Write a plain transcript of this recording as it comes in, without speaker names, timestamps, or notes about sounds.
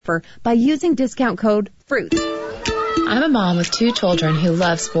by using discount code FRUIT. I'm a mom with 2 children who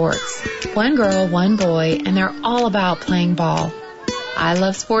love sports. 1 girl, 1 boy, and they're all about playing ball. I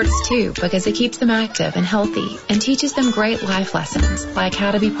love sports too because it keeps them active and healthy and teaches them great life lessons like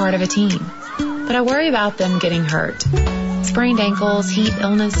how to be part of a team. But I worry about them getting hurt. Sprained ankles, heat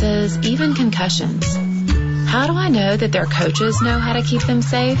illnesses, even concussions. How do I know that their coaches know how to keep them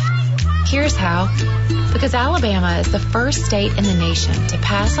safe? Here's how. Because Alabama is the first state in the nation to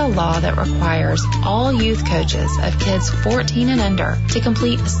pass a law that requires all youth coaches of kids 14 and under to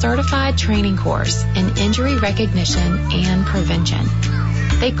complete a certified training course in injury recognition and prevention.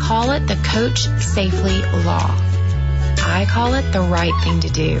 They call it the Coach Safely Law. I call it the right thing to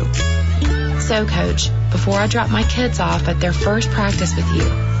do. So, Coach, before I drop my kids off at their first practice with you,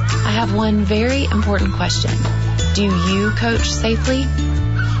 I have one very important question. Do you coach safely?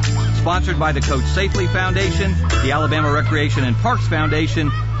 Sponsored by the Coach Safely Foundation, the Alabama Recreation and Parks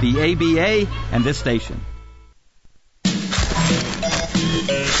Foundation, the ABA, and this station.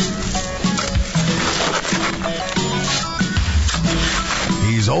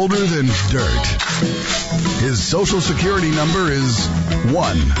 He's older than dirt. His social security number is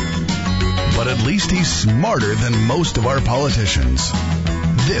 1. But at least he's smarter than most of our politicians.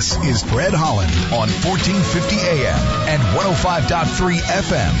 This is Fred Holland on 1450 AM and 105.3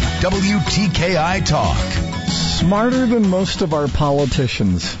 FM, WTKI Talk. Smarter than most of our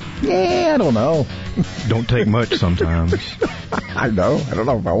politicians. Yeah, I don't know. Don't take much sometimes. I know. I don't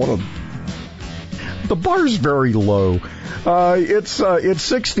know if I want to. The bar's very low. It's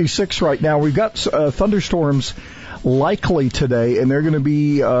 66 right now. We've got thunderstorms likely today, and they're going to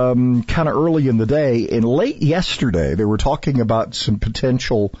be kind of early in the day. And late yesterday, they were talking about some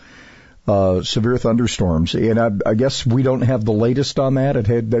potential severe thunderstorms. And I guess we don't have the latest on that,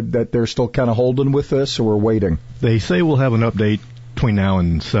 that they're still kind of holding with this, or we're waiting. They say we'll have an update between now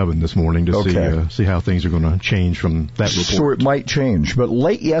and 7 this morning to see how things are going to change from that report. So it might change. But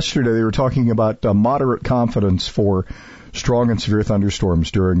late yesterday, they were talking about moderate confidence for strong and severe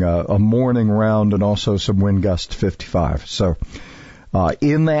thunderstorms during a morning round, and also some wind gusts 55. So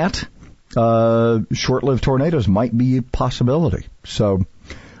in that, short-lived tornadoes might be a possibility. So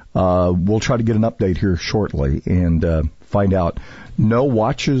we'll try to get an update here shortly and find out. No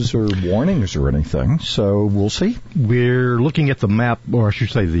watches or warnings or anything, so we'll see. We're looking at the map, or I should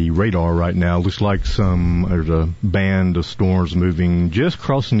say the radar right now. Looks like there's a band of storms moving just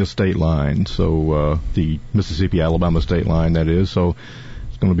crossing the state line, so the Mississippi-Alabama state line, that is. So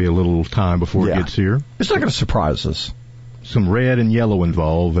it's going to be a little time before it gets here. It's not going to surprise us. Some red and yellow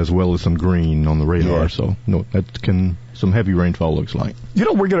involved, as well as some green on the radar. Yeah. So some heavy rainfall looks like. You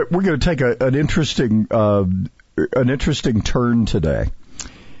know, we're gonna take an interesting turn today.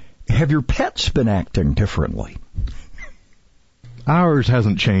 Have your pets been acting differently? Ours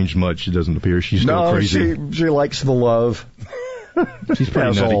hasn't changed much, it doesn't appear. She's still crazy. She likes the love. She's pretty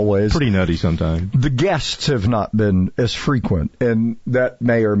as nutty. Always. Pretty nutty sometimes. The guests have not been as frequent, and that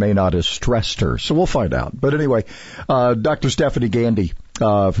may or may not have stressed her. So we'll find out. But anyway, Dr. Stephanie Gandy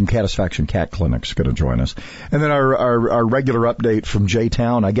from Catisfaction Cat Clinic is going to join us. And then our regular update from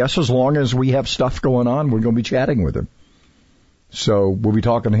J-Town. I guess as long as we have stuff going on, we're going to be chatting with him. So we'll be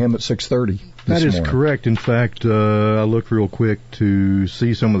talking to him at 6:30. That is correct. In fact, I looked real quick to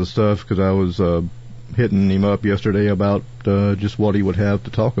see some of the stuff because I was hitting him up yesterday about just what he would have to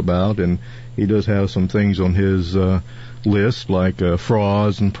talk about, and he does have some things on his list like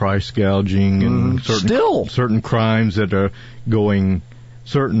frauds and price gouging and certain crimes that are going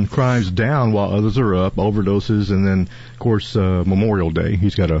certain crimes down while others are up, overdoses, and then of course Memorial Day.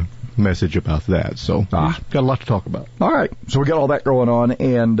 He's got a message about that, so he's got a lot to talk about. All right, so we got all that going on,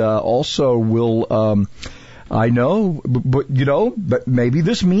 and also we'll I know, but maybe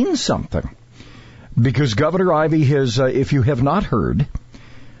this means something. Because Governor Ivey has, if you have not heard,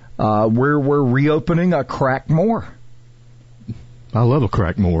 we're reopening a crack more. I love a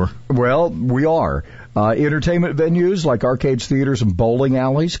crack more. Well, we are. Entertainment venues like arcades, theaters, and bowling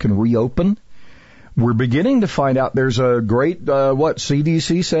alleys can reopen. We're beginning to find out there's a great,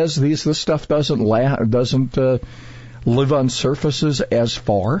 CDC says this stuff doesn't live on surfaces as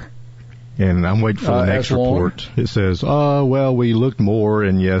far. And I'm waiting for the next report. It says, we looked more,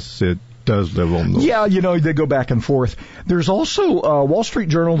 and yes, it does live on those. Yeah, they go back and forth. There's also Wall Street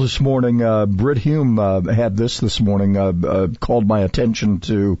Journal this morning. Britt Hume had this morning, called my attention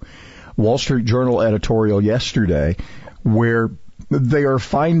to Wall Street Journal editorial yesterday, where they are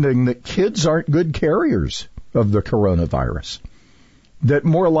finding that kids aren't good carriers of the coronavirus. That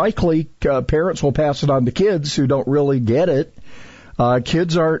more likely parents will pass it on to kids who don't really get it.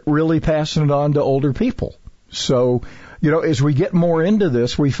 Kids aren't really passing it on to older people. So as we get more into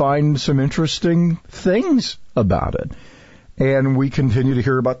this, we find some interesting things about it. And we continue to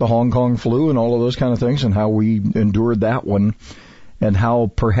hear about the Hong Kong flu and all of those kind of things and how we endured that one and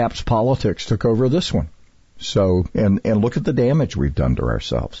how perhaps politics took over this one. So, and look at the damage we've done to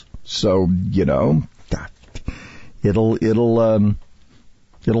ourselves. So, it'll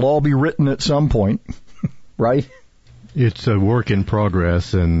all be written at some point, right? It's a work in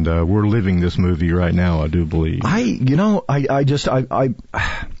progress, and we're living this movie right now, I do believe.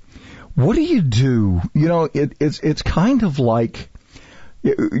 What do you do? It's kind of like,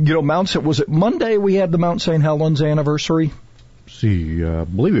 was it Monday we had the Mount St. Helens anniversary? I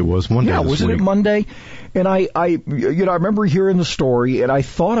believe it was Monday. Yeah, wasn't it Monday? And I remember hearing the story, and I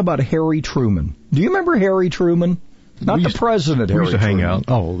thought about Harry Truman. Do you remember Harry Truman? Not the president, Harry Truman. We used to hang out.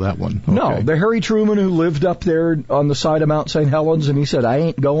 Oh, that one. Okay. No, the Harry Truman who lived up there on the side of Mount St. Helens, and he said, I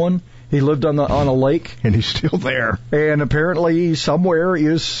ain't going. He lived on a lake. And he's still there. And apparently somewhere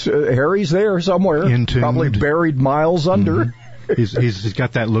Harry's there somewhere. Entombed. Probably buried miles under. Mm-hmm. He's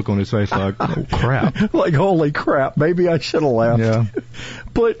got that look on his face like, oh, crap. Like, holy crap, maybe I should have left. Yeah.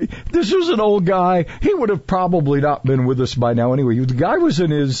 But this was an old guy. He would have probably not been with us by now anyway. The guy was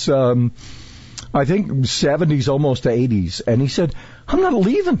in his, I think, 70s, almost 80s. And he said, I'm not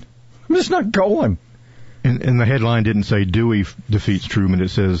leaving. I'm just not going. And the headline didn't say Dewey defeats Truman. It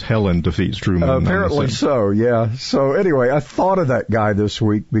says Helen defeats Truman. Apparently so, yeah. So anyway, I thought of that guy this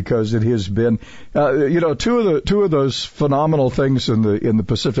week because it has been, two of those phenomenal things in the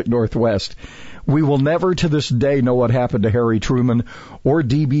Pacific Northwest. We will never to this day know what happened to Harry Truman or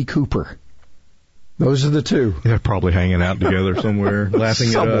D.B. Cooper. Those are the two. They're probably hanging out together somewhere,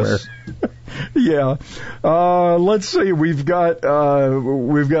 laughing at us. Yeah. Let's see. We've got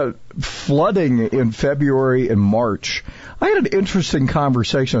flooding in February and March. I had an interesting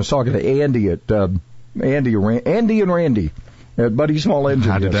conversation. I was talking to Andy and Randy at Buddy Small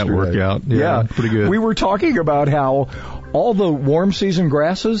Engine. How did yesterday. That work out? Yeah, pretty good. We were talking about how all the warm season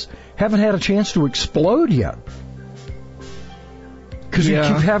grasses haven't had a chance to explode yet. Because you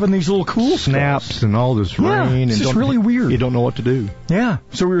keep having these little cool snaps spells. And all this rain. It's just really weird. You don't know what to do. Yeah.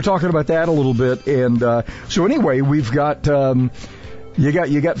 So we were talking about that a little bit. And so anyway, we've got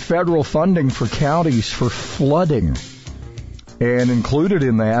you got federal funding for counties for flooding. And included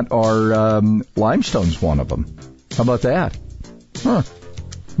in that are Limestone's one of them. How about that? Huh.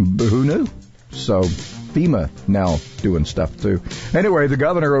 Who knew? So FEMA now doing stuff too. Anyway, the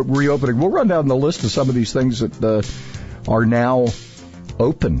governor reopening. We'll run down the list of some of these things that are now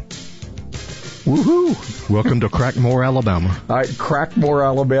open. Woohoo! Welcome to Crackmore, Alabama. Crackmore,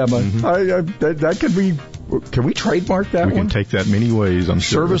 Alabama. Mm-hmm. That could be. Can we trademark that one? We can take that many ways, I'm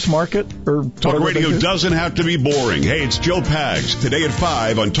sure. Service market? Or Talk radio doesn't have to be boring. Hey, it's Joe Pags. Today at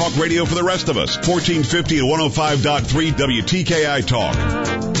 5 on Talk Radio for the rest of us. 1450 and 105.3 WTKI Talk.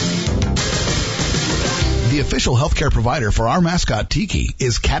 The official healthcare provider for our mascot, Tiki,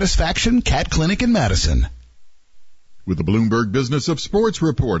 is Catisfaction Cat Clinic in Madison. With the Bloomberg Business of Sports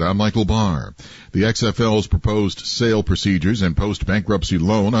report, I'm Michael Barr. The XFL's proposed sale procedures and post-bankruptcy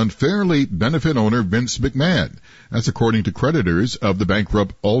loan unfairly benefit owner Vince McMahon. That's according to creditors of the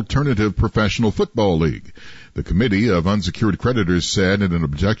bankrupt Alternative Professional Football League. The Committee of Unsecured Creditors said in an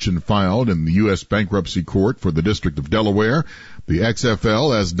objection filed in the U.S. Bankruptcy Court for the District of Delaware, the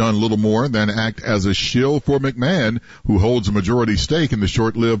XFL has done little more than act as a shill for McMahon, who holds a majority stake in the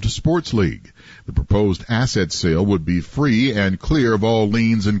short-lived sports league. The proposed asset sale would be free and clear of all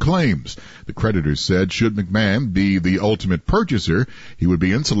liens and claims. The creditors said should McMahon be the ultimate purchaser, he would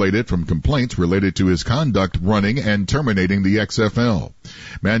be insulated from complaints related to his conduct running and terminating the XFL.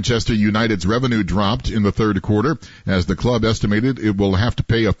 Manchester United's revenue dropped in the third quarter as the club estimated it will have to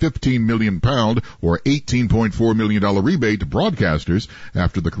pay a £15 million or $18.4 million rebate to broadcasters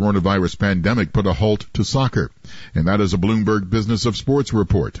after the coronavirus pandemic put a halt to soccer. And that is a Bloomberg Business of Sports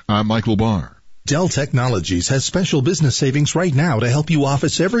report. I'm Michael Barr. Dell Technologies has special business savings right now to help you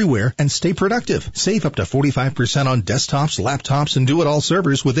office everywhere and stay productive. Save up to 45% on desktops, laptops, and do-it-all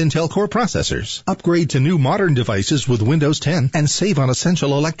servers with Intel Core processors. Upgrade to new modern devices with Windows 10 and save on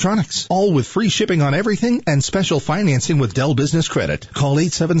essential electronics. All with free shipping on everything and special financing with Dell Business Credit. Call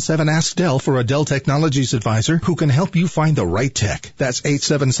 877-ASK-DELL for a Dell Technologies advisor who can help you find the right tech. That's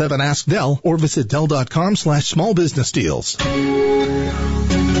 877-ASK-DELL or visit Dell.com/smallbusinessdeals.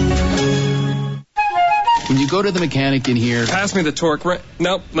 When you go to the mechanic in here... Pass me the torque.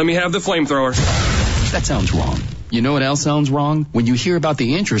 Nope, let me have the flamethrower. That sounds wrong. You know what else sounds wrong? When you hear about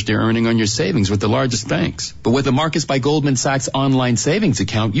the interest you're earning on your savings with the largest banks. But with the Marcus by Goldman Sachs online savings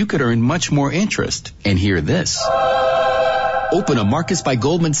account, you could earn much more interest. And hear this. Open a Marcus by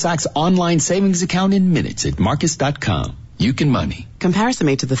Goldman Sachs online savings account in minutes at Marcus.com. You can money. Comparison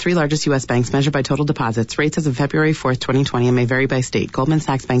made to the 3 largest U.S. banks measured by total deposits. Rates as of February 4th, 2020 and may vary by state. Goldman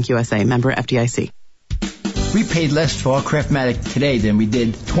Sachs Bank USA, member FDIC. We paid less for our Craftmatic today than we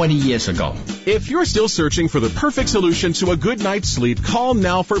did 20 years ago. If you're still searching for the perfect solution to a good night's sleep, call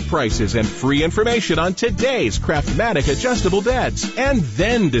now for prices and free information on today's Craftmatic adjustable beds. And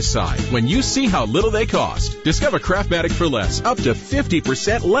then decide when you see how little they cost. Discover Craftmatic for less, up to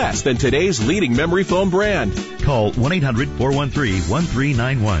 50% less than today's leading memory foam brand. Call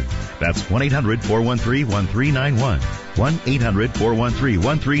 1-800-413-1391. That's 1-800-413-1391.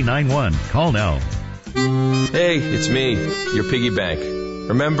 1-800-413-1391. Call now. Hey, it's me, your piggy bank.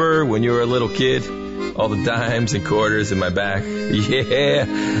 Remember when you were a little kid? All the dimes and quarters in my back? Yeah,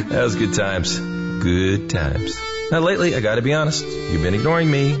 that was good times. Good times. Now lately, I gotta be honest, you've been ignoring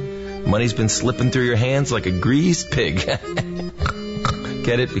me. Money's been slipping through your hands like a greased pig. Get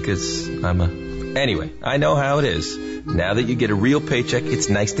it? Because I'm a... Anyway, I know how it is. Now that you get a real paycheck, it's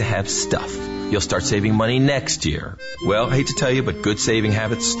nice to have stuff. You'll start saving money next year. Well, I hate to tell you, but good saving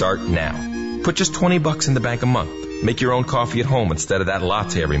habits start now. Put just $20 in the bank a month. Make your own coffee at home instead of that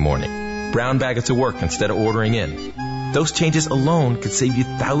latte every morning. Brown bag it to work instead of ordering in. Those changes alone could save you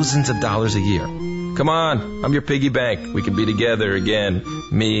thousands of dollars a year. Come on, I'm your piggy bank. We can be together again,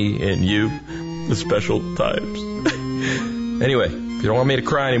 me and you, the special times. Anyway, if you don't want me to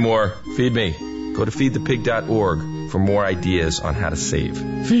cry anymore, feed me. Go to feedthepig.org for more ideas on how to save.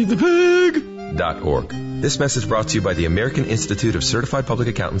 Feedthepig.org. This message brought to you by the American Institute of Certified Public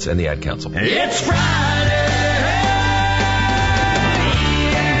Accountants and the Ad Council. It's Friday!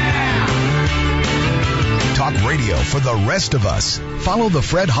 Yeah! Talk radio for the rest of us. Follow the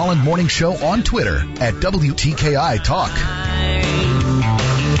Fred Holland Morning Show on Twitter at WTKI Talk.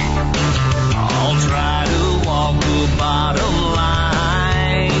 I'll try to walk the bottom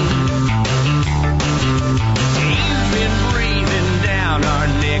line. You've been breathing down our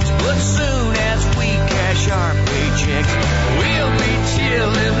necks, but soon as we cash our paychecks, we'll be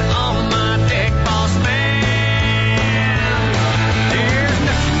chilling on my deck, boss man. There's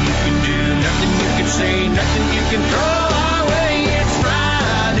nothing you can do, nothing you can say, nothing you can throw our way. It's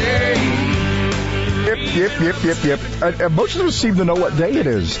Friday. Yep. Most of us seem to know what day it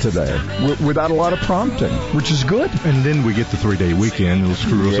is today without a lot of prompting, which is good. And then we get the 3-day weekend. It'll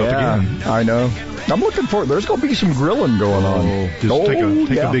screw us up again. I know. I'm looking for it. There's going to be some grilling going on. Just take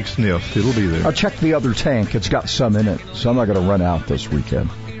a big sniff. It'll be there. I checked the other tank. It's got some in it, so I'm not going to run out this weekend.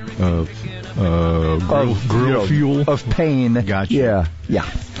 Grill fuel? Of pain. Gotcha. Yeah.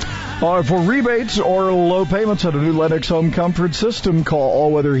 For rebates or low payments on a new Lennox home comfort system, call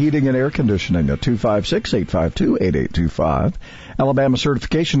All Weather Heating and Air Conditioning at 256-852-8825. Alabama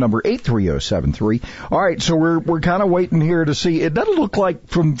certification number 83073. All right, so we're kind of waiting here to see. It doesn't look like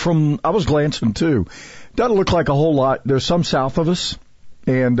from I was glancing too. Doesn't look like a whole lot. There's some south of us,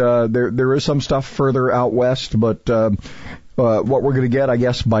 and there is some stuff further out west, but what we're going to get, I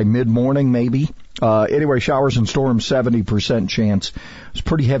guess, by mid-morning maybe. Anyway, showers and storms, 70% chance. It's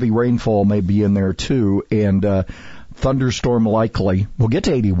pretty heavy rainfall may be in there too, and thunderstorm likely. We'll get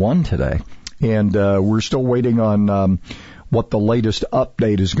to 81 today, and we're still waiting on what the latest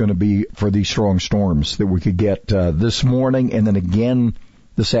update is going to be for these strong storms that we could get this morning and then again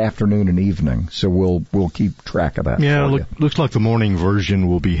this afternoon and evening. So we'll keep track of that. Yeah, looks like the morning version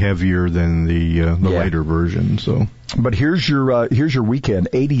will be heavier than the later version. So, but here's your weekend: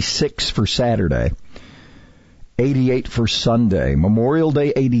 86 for Saturday, 88 for Sunday, Memorial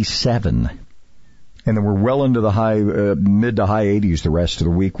Day 87, and then we're well into the high mid to high 80s the rest of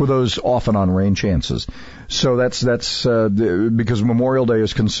the week with those off and on rain chances. So that's because Memorial Day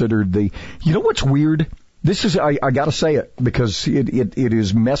is considered the. You know what's weird? This is, I gotta say it, because it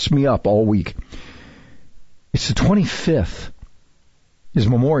has messed me up all week. It's the 25th is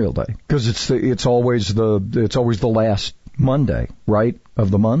Memorial Day, because it's always the last Monday, right,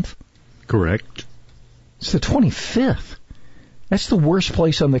 of the month? Correct. It's the 25th. That's the worst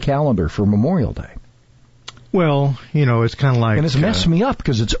place on the calendar for Memorial Day. Well, it's kind of like... And it's messed me up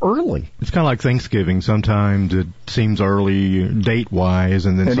because it's early. It's kind of like Thanksgiving. Sometimes it seems early date-wise,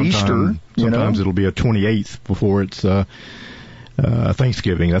 and then Easter, sometimes it'll be a 28th before it's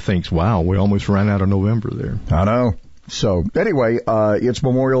Thanksgiving. I think, wow, we almost ran out of November there. I know. So, anyway, it's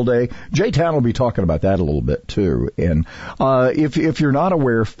Memorial Day. J-Town will be talking about that a little bit, too. And if you're not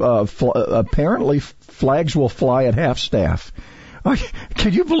aware, apparently flags will fly at half-staff.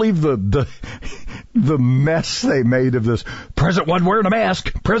 Can you believe the the mess they made of this. President wasn't wearing a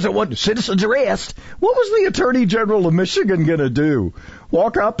mask. President wasn't. Citizens arrest. What was the Attorney General of Michigan going to do?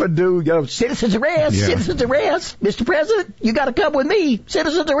 Walk up and do, citizens arrest, citizens arrest. Mr. President, you got to come with me.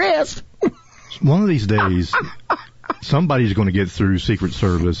 Citizens arrest. One of these days, somebody's going to get through Secret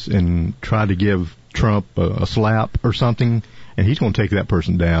Service and try to give Trump a slap or something, and he's going to take that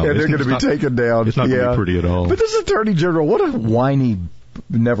person down. Yeah, they're going to be taken down. It's not going to be pretty at all. But this Attorney General, what a whiny,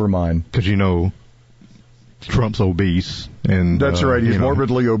 never mind. Because, Trump's obese. And that's right. He's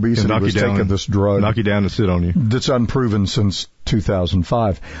morbidly obese and he was taking this drug. Knock you down and sit on you. That's unproven since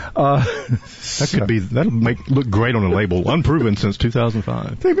 2005. That'll look great on a label. Unproven since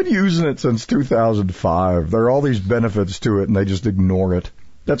 2005. They've been using it since 2005. There are all these benefits to it and they just ignore it.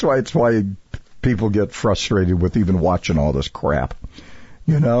 That's why people get frustrated with even watching all this crap.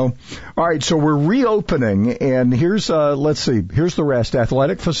 All right, so we're reopening, and here's the rest.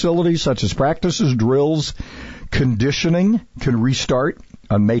 Athletic facilities such as practices, drills, conditioning can restart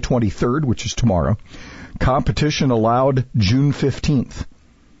on May 23rd, which is tomorrow. Competition allowed June 15th.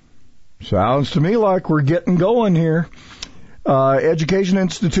 Sounds to me like we're getting going here. Education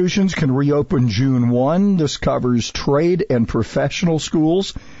institutions can reopen June 1. This covers trade and professional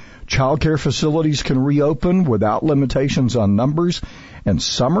schools. Childcare facilities can reopen without limitations on numbers, and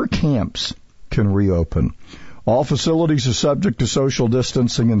summer camps can reopen. All facilities are subject to social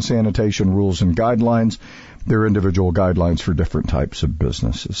distancing and sanitation rules and guidelines. There are individual guidelines for different types of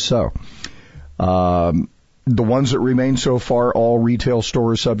businesses. So, the ones that remain so far, all retail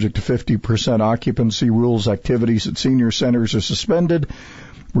stores subject to 50% occupancy rules. Activities at senior centers are suspended.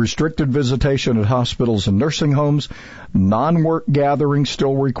 Restricted visitation at hospitals and nursing homes. Non-work gatherings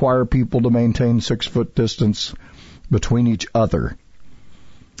still require people to maintain 6-foot distance between each other.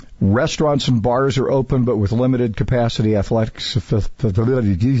 Restaurants and bars are open, but with limited capacity. Athletics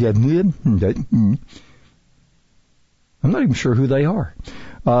facilities. I'm not even sure who they are.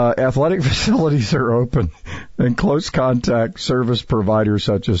 Athletic facilities are open, and close contact service providers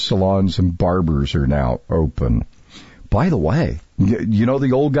such as salons and barbers are now open. By the way,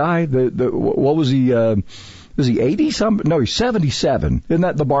 the old guy, what was he, was he 80 something? No, he's 77. Isn't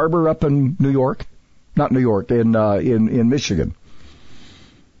that the barber up in New York? Not New York, in Michigan.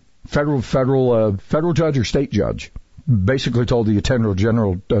 Federal judge or state judge basically told the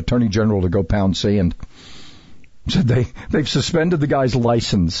Attorney General to go pound sand. Said they've suspended the guy's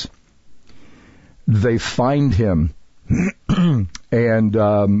license. They fined him, and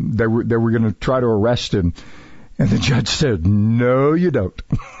they were going to try to arrest him. And the judge said, "No, you don't."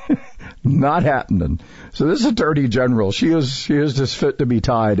 Not happening. So this Attorney General, she is just fit to be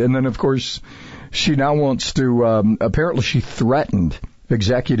tied. And then, of course, she now wants to, apparently she threatened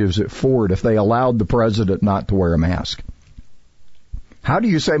executives at Ford if they allowed the president not to wear a mask. How do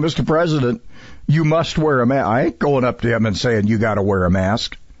you say, Mr. President, you must wear a mask? I ain't going up to him and saying you got to wear a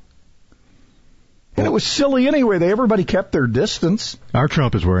mask. And it was silly anyway. Everybody kept their distance. Our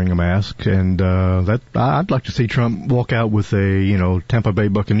Trump is wearing a mask, and I'd like to see Trump walk out with a Tampa Bay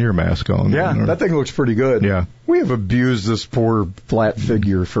Buccaneer mask on. Yeah, that thing looks pretty good. Yeah, we have abused this poor flat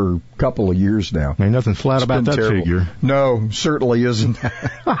figure for a couple of years now. Ain't nothing flat about that figure. No, certainly isn't.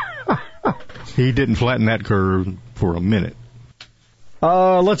 He didn't flatten that curve for a minute.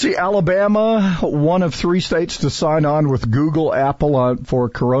 Let's see, Alabama, one of 3 states to sign on with Google, Apple for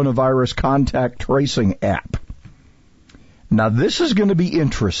coronavirus contact tracing app. Now, this is going to be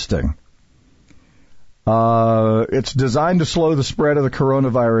interesting. It's designed to slow the spread of the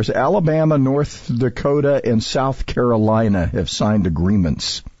coronavirus. Alabama, North Dakota, and South Carolina have signed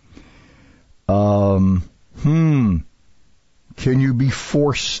agreements. Can you be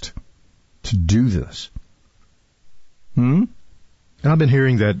forced to do this? I've been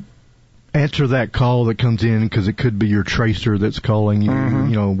hearing that answer that call that comes in because it could be your tracer that's calling you.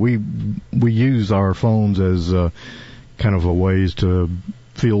 Mm-hmm. We use our phones as kind of a ways to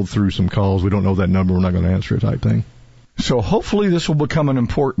field through some calls. We don't know that number. We're not going to answer it type thing. So hopefully this will become an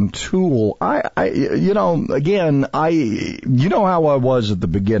important tool. How I was at the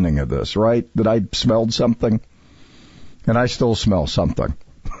beginning of this, right? That I smelled something, and I still smell something.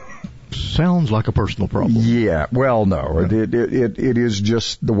 Sounds like a personal problem. Yeah, well, no, yeah. It is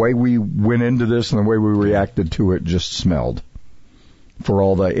just the way we went into this and the way we reacted to it just smelled. For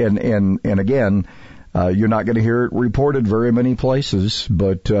all the and again, you're not going to hear it reported very many places,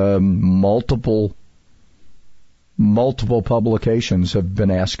 but multiple publications have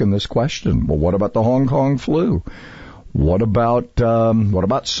been asking this question. Well, what about the Hong Kong flu? What about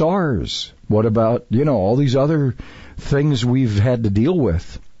SARS? What about all these other things we've had to deal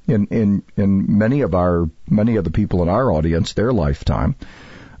with in many of the people in our audience, their lifetime.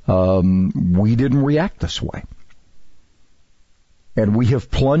 we didn't react this way. And we have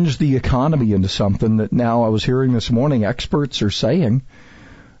plunged the economy into something that now I was hearing this morning experts are saying,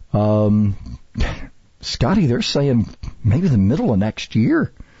 Scotty, they're saying maybe the middle of next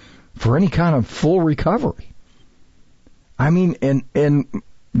year for any kind of full recovery. I mean, and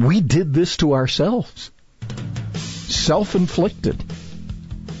we did this to ourselves. Self-inflicted.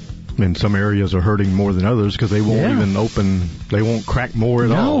 And some areas are hurting more than others because they won't even open, they won't crack more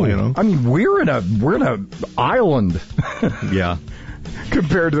at all, you know. I mean, we're in a island. Yeah.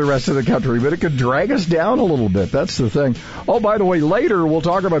 Compared to the rest of the country, but it could drag us down a little bit. That's the thing. Oh, by the way, later we'll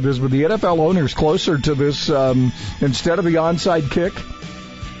talk about this, but the NFL owners closer to this, instead of the onside kick,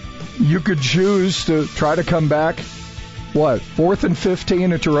 you could choose to try to come back, 4th and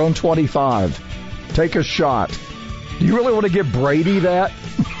 15 at your own 25. Take a shot. Do you really want to give Brady that?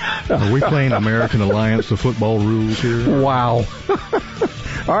 Are we playing American Alliance, the football rules here? Wow.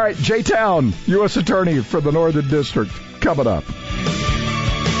 All right, J-Town, U.S. Attorney for the Northern District, coming up.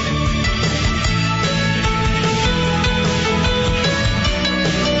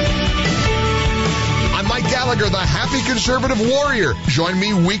 Gallagher, the happy conservative warrior. Join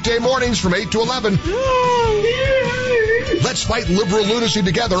me weekday mornings from 8 to 11. Let's fight liberal lunacy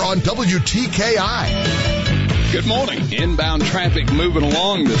together on WTKI. Good morning. Inbound traffic moving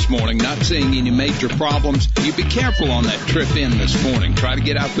along this morning. Not seeing any major problems. You be careful on that trip in this morning. Try to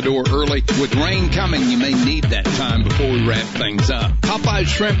get out the door early. With rain coming, you may need that time before we wrap things up. Popeye's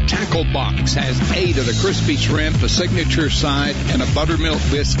Shrimp Tackle Box has 8 of the crispy shrimp, a signature side, and a buttermilk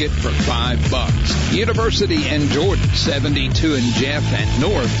biscuit for $5. University and Jordan, 72 and Jeff at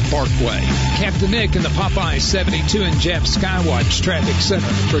North Parkway. Captain Nick in the Popeye 72 and Jeff Skywatch Traffic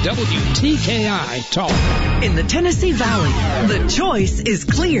Center for WTKI Talk. In the Tennessee Valley, the choice is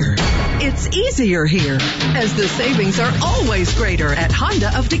clear. It's easier here, as the savings are always greater at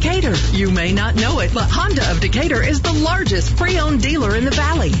Honda of Decatur. You may not know it, but Honda of Decatur is the largest pre-owned dealer in the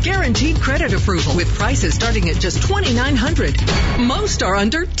Valley. Guaranteed credit approval with prices starting at just $2,900. Most are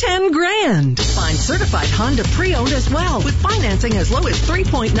under $10,000. Find certified Honda pre-owned as well, with financing as low as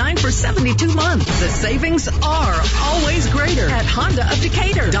 3.9 for 72 months. The savings are always greater at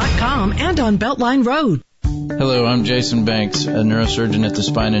HondaofDecatur.com and on Beltline Road. Hello, I'm Jason Banks, a neurosurgeon at the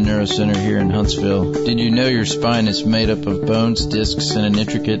Spine and Neuro Center here in Huntsville. Did you know your spine is made up of bones, discs, and an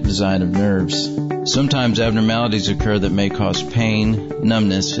intricate design of nerves? Sometimes abnormalities occur that may cause pain,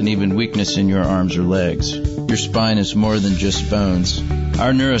 numbness, and even weakness in your arms or legs. Your spine is more than just bones.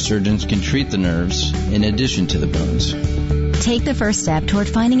 Our neurosurgeons can treat the nerves in addition to the bones. Take the first step toward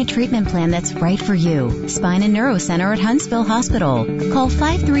finding a treatment plan that's right for you. Spine and Neuro Center at Huntsville Hospital. Call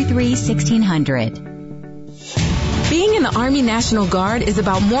 533-1600. Being in the Army National Guard is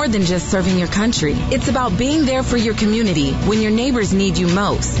about more than just serving your country. It's about being there for your community when your neighbors need you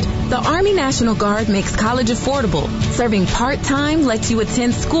most. The Army National Guard makes college affordable. Serving part-time lets you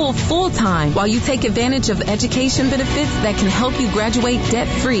attend school full-time while you take advantage of education benefits that can help you graduate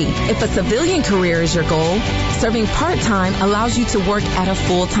debt-free. If a civilian career is your goal, serving part-time allows you to work at a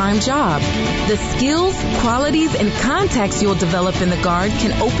full-time job. The skills, qualities, and contacts you'll develop in the Guard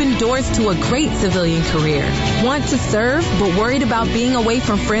can open doors to a great civilian career. Want to serve but worried about being away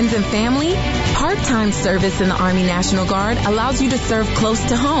from friends and family? Part-time service in the Army National Guard allows you to serve close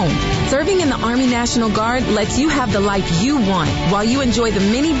to home. Serving in the Army National Guard lets you have the life you want while you enjoy the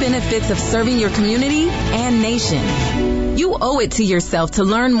many benefits of serving your community and nation. You owe it to yourself to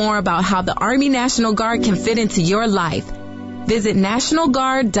learn more about how the Army National Guard can fit into your life. Visit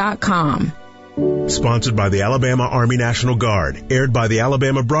NationalGuard.com. Sponsored by the Alabama Army National Guard. Aired by the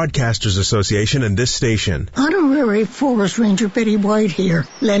Alabama Broadcasters Association and this station. Honorary Forest Ranger Betty White here,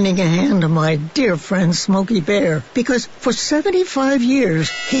 lending a hand to my dear friend Smokey Bear. Because for 75 years,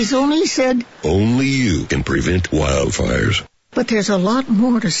 he's only said, only you can prevent wildfires. But there's a lot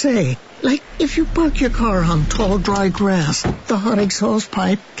more to say. Like, if you park your car on tall, dry grass, the hot exhaust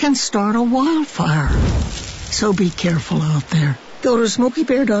pipe can start a wildfire. So be careful out there. Go to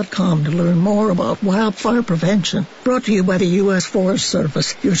SmokeyBear.com to learn more about wildfire prevention. Brought to you by the U.S. Forest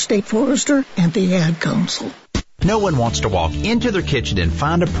Service, your state forester, and the Ad Council. No one wants to walk into their kitchen and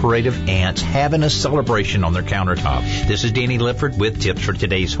find a parade of ants having a celebration on their countertop. This is Danny Lifford with tips for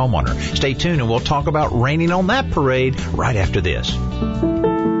today's homeowner. Stay tuned and we'll talk about raining on that parade right after this.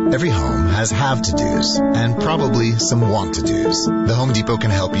 Every home has have-to-dos and probably some want-to-dos. The Home Depot can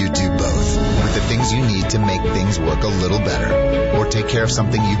help you do both with the things you need to make things work a little better or take care of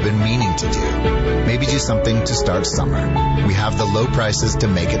something you've been meaning to do. Maybe do something to start summer. We have the low prices to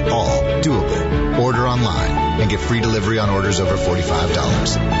make it all doable. Order online and get free delivery on orders over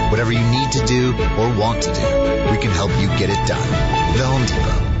 $45. Whatever you need to do or want to do, we can help you get it done. The Home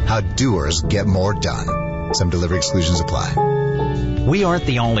Depot. How doers get more done. Some delivery exclusions apply. We aren't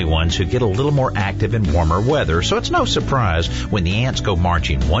the only ones who get a little more active in warmer weather, so it's no surprise when the ants go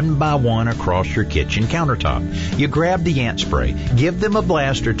marching one by one across your kitchen countertop. You grab the ant spray, give them a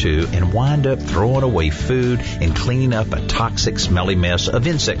blast or two, and wind up throwing away food and cleaning up a toxic, smelly mess of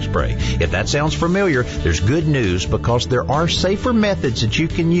insect spray. If that sounds familiar, there's good news because there are safer methods that you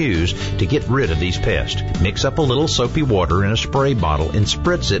can use to get rid of these pests. Mix up a little soapy water in a spray bottle and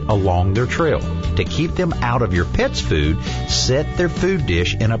spritz it along their trail. To keep them out of your pet's food, set their food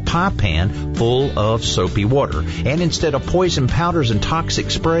dish in a pie pan full of soapy water. And instead of poison powders and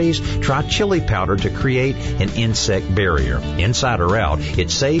toxic sprays, try chili powder to create an insect barrier. Inside or out,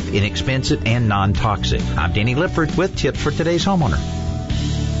 it's safe, inexpensive, and non-toxic. I'm Danny Lifford with tips for today's homeowner.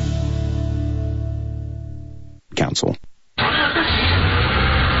 Council.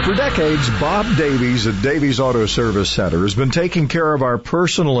 For decades, Bob Davies at Davies Auto Service Center has been taking care of our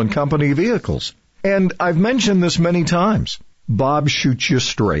personal and company vehicles. And I've mentioned this many times. Bob shoots you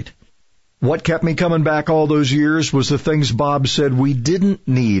straight. What kept me coming back all those years was the things Bob said we didn't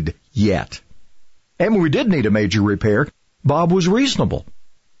need yet. And when we did need a major repair, Bob was reasonable.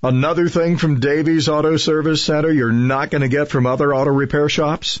 Another thing from Davies Auto Service Center you're not going to get from other auto repair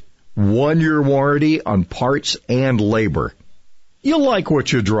shops? 1-year warranty on parts and labor. You like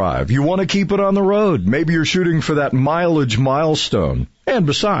what you drive. You want to keep it on the road. Maybe you're shooting for that mileage milestone. And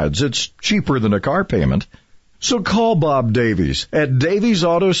besides, it's cheaper than a car payment. So call Bob Davies at Davies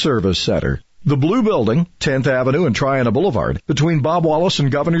Auto Service Center, the Blue Building, 10th Avenue and Triana Boulevard, between Bob Wallace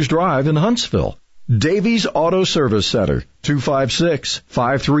and Governor's Drive in Huntsville. Davies Auto Service Center,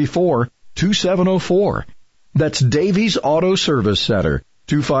 256-534-2704. That's Davies Auto Service Center,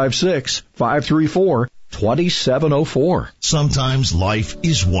 256-534-2704. Sometimes life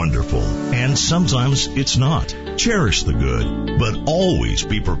is wonderful, and sometimes it's not. Cherish the good, but always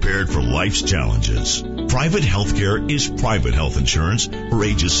be prepared for life's challenges. Private healthcare is private health insurance for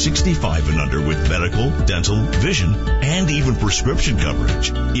ages 65 and under with medical, dental, vision, and even prescription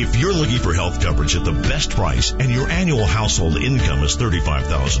coverage. If you're looking for health coverage at the best price and your annual household income is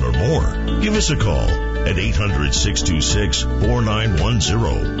 $35,000 or more, give us a call at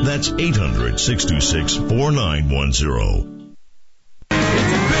 800-626-4910. That's 800-626-4910.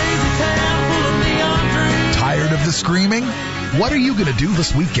 Tired of the screaming? What are you going to do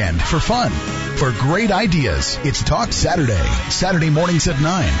this weekend for fun? For great ideas, it's Talk Saturday. Saturday mornings at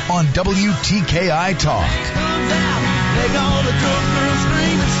 9 on WTKI Talk.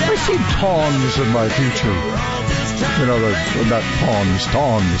 I see tongs in my future. You know, not tongs.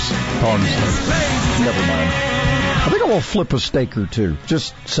 Never mind. I think I will flip a steak or two.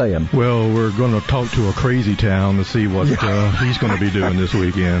 Just saying. Well, we're going to talk to a crazy town to see what he's going to be doing this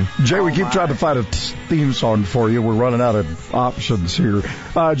weekend. Jay, we keep trying to find a theme song for you. We're running out of options here.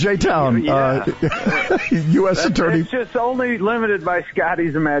 J-Town, U.S. Attorney. It's just only limited by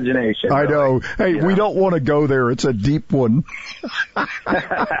Scotty's imagination. I know. Hey, we don't want to go there. It's a deep one.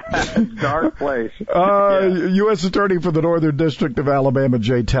 Dark place. U.S. Attorney for the Northern District of Alabama,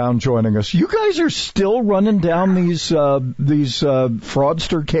 J-Town, joining us. You guys are still running down these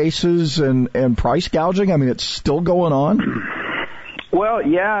fraudster cases and price gouging? I mean, it's still going on? Well,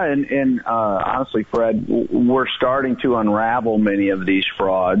 yeah, and honestly, Fred, we're starting to unravel many of these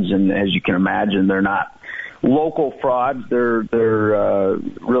frauds, and as you can imagine, they're not local frauds. They're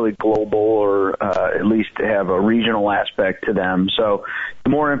really global, or at least have a regional aspect to them. So the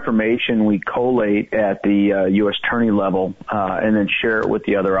more information we collate at the U.S. Attorney level and then share it with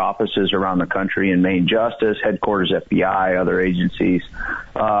the other offices around the country in Maine Justice, headquarters FBI, other agencies,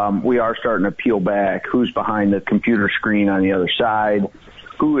 we are starting to peel back who's behind the computer screen on the other side,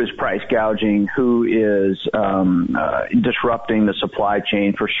 who is price gouging, who is disrupting the supply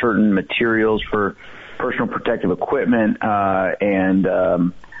chain for certain materials, for personal protective equipment,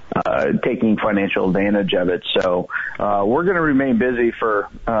 and taking financial advantage of it. So we're going to remain busy for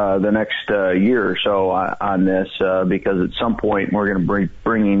the next year or so on this because at some point we're going to be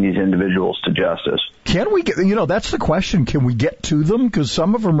bringing these individuals to justice. Can we get, that's the question. Can we get to them? Because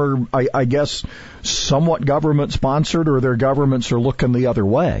some of them are, I guess, somewhat government-sponsored, or their governments are looking the other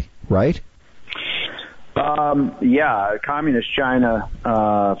way, right? Yeah, communist China,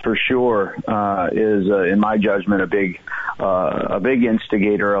 for sure, is, in my judgment, a big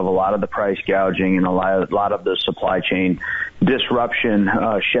instigator of a lot of the price gouging and a lot of the supply chain disruption.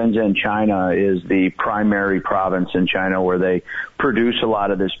 Shenzhen, China is the primary province in China where they produce a lot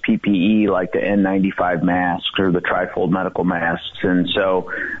of this PPE, like the N95 masks or the trifold medical masks. And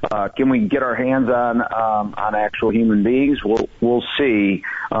so, can we get our hands on actual human beings? We'll see.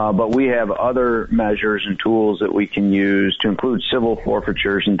 but we have other measures and tools that we can use to include civil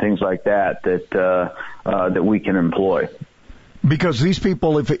forfeitures and things like that we can employ. Because these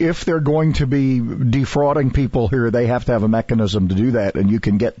people, if they're going to be defrauding people here, they have to have a mechanism to do that, and you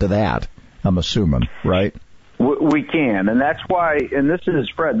can get to that, I'm assuming, right? We can, and that's why, and this is,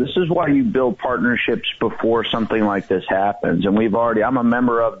 Fred, this is why you build partnerships before something like this happens. And I'm a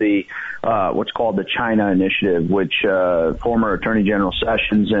member of the, what's called the China Initiative, which, former Attorney General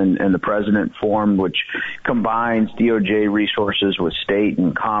Sessions and the President formed, which combines DOJ resources with state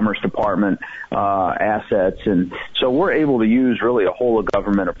and Commerce Department, assets. And so we're able to use really a whole of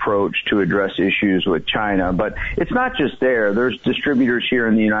government approach to address issues with China. But it's not just there. There's distributors here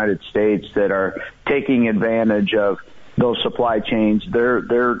in the United States that are taking advantage of those supply chains. They're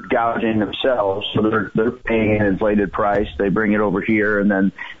gouging themselves, so they're paying an inflated price. They bring it over here and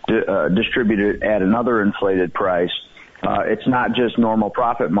then distribute it at another inflated price. It's not just normal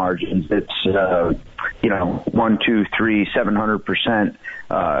profit margins. It's 1, 2, 3, 700%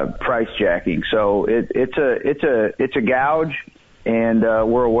 price jacking. So it's a gouge, and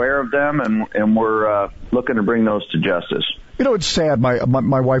we're aware of them, and we're looking to bring those to justice. You know, it's sad.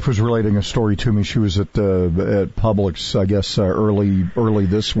 My wife was relating a story to me. She was at Publix, I guess, early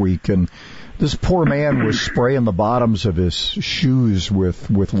this week, and this poor man was spraying the bottoms of his shoes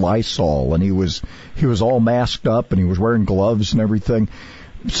with Lysol, and he was all masked up, and he was wearing gloves and everything.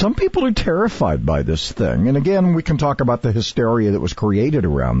 Some people are terrified by this thing, and again, we can talk about the hysteria that was created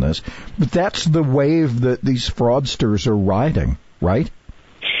around this, but that's the wave that these fraudsters are riding, right?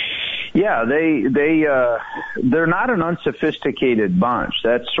 Yeah, they're not an unsophisticated bunch.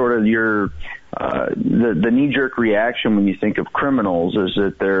 That's sort of the knee-jerk reaction when you think of criminals, is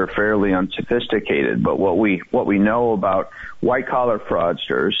that they're fairly unsophisticated. But what we know about white-collar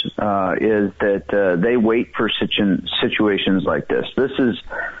fraudsters is that they wait for situations like this. This is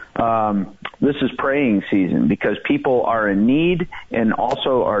praying season, because people are in need and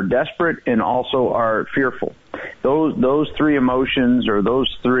also are desperate and also are fearful. Those three emotions, or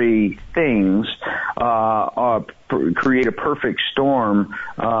those three things, create a perfect storm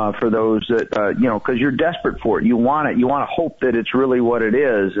for those that because you're desperate for it. You want it. You want to hope that it's really what it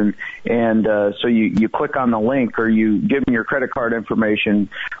is, and so you click on the link, or you give them your credit card information,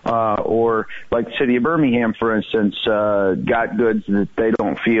 or like the city of Birmingham, for instance, got goods that they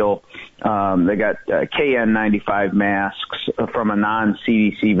don't feel. They got KN95 masks from a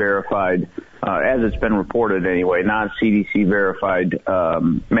non-CDC verified, as it's been reported anyway, non-CDC verified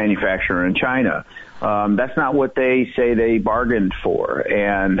manufacturer in China. That's not what they say they bargained for.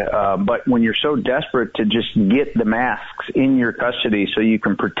 But when you're so desperate to just get the masks in your custody so you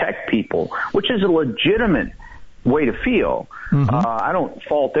can protect people, which is a legitimate way to feel. Mm-hmm. I don't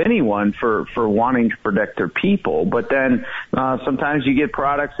fault anyone for wanting to protect their people, but then sometimes you get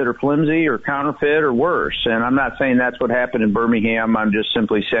products that are flimsy or counterfeit or worse. And I'm not saying that's what happened in Birmingham. I'm just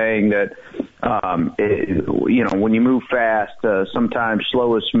simply saying that when you move fast, sometimes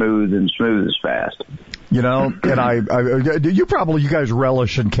slow is smooth and smooth is fast. You know, and you guys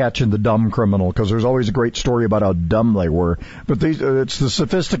relish in catching the dumb criminal, because there's always a great story about how dumb they were. But it's the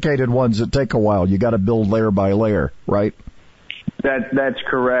sophisticated ones that take a while. You got to build layer by layer, right? That's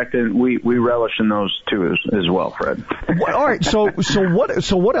correct, and we relish in those too as well, Fred. All right, so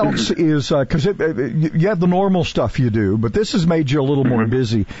what else is, because you have the normal stuff you do, but this has made you a little more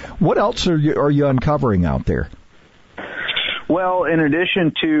busy. What else are you uncovering out there? Well, in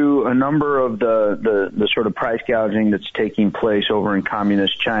addition to a number of the sort of price gouging that's taking place over in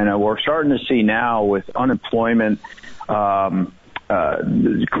communist China, we're starting to see now with unemployment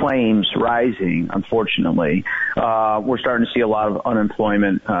claims rising, unfortunately. We're starting to see a lot of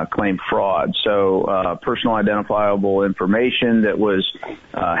unemployment claim fraud. So personal identifiable information that was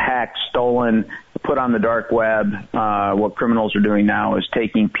hacked, stolen, put on the dark web. What criminals are doing now is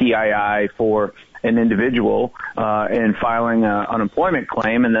taking PII for an individual and filing an unemployment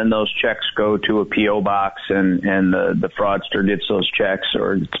claim, and then those checks go to a P.O. box, and the fraudster gets those checks,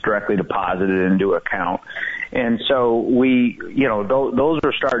 or it's directly deposited into an account. And so those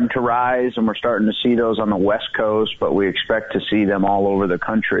are starting to rise, and we're starting to see those on the West Coast, but we expect to see them all over the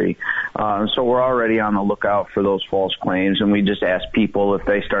country. So we're already on the lookout for those false claims, and we just ask people if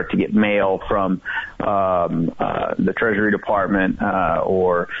they start to get mail from the Treasury Department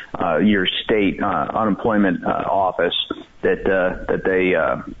or your state unemployment office that they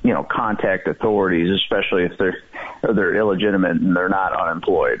contact authorities, especially if they're illegitimate and they're not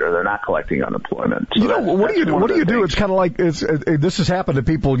unemployed or they're not collecting unemployment. So what do you do? It's kind of like this has happened to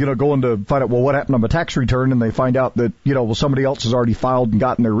people, going to find out, well, what happened on my tax return, and they find out that somebody else has already filed and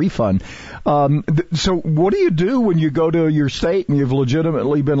gotten their refund. So what do you do when you go to your state and you've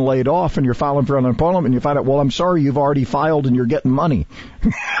legitimately been laid off and you're filing for unemployment and you find out, well, I'm sorry, you've already filed and you're getting money?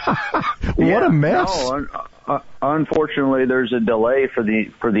 What a mess. No, unfortunately, there's a delay for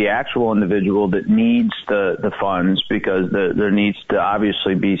the actual individual that needs the funds, because there needs to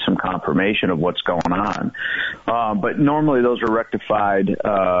obviously be some confirmation of what's going on. But normally those are rectified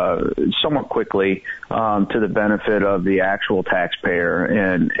somewhat quickly to the benefit of the actual taxpayer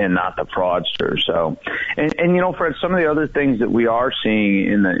and not the fraudster. So, and Fred, some of the other things that we are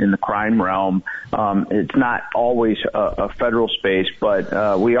seeing in the crime realm, it's not always a federal space,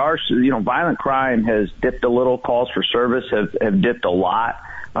 but we are, violent crime has dipped a little. Calls for service have dipped a lot,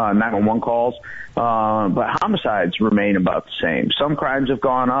 911 calls, but homicides remain about the same. Some crimes have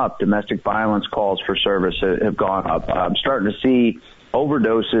gone up. Domestic violence calls for service have gone up. I'm starting to see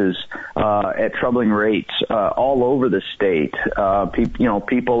overdoses at troubling rates all over the state.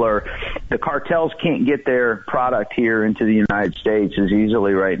 The cartels can't get their product here into the United States as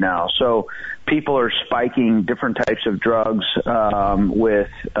easily right now. So people are spiking different types of drugs with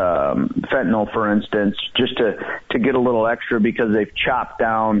fentanyl, for instance, just to get a little extra because they've chopped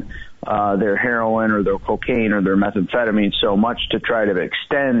down their heroin or their cocaine or their methamphetamine so much to try to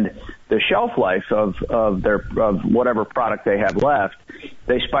extend the shelf life of whatever product they have left.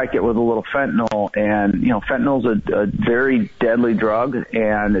 They spike it with a little fentanyl, and fentanyl's a very deadly drug,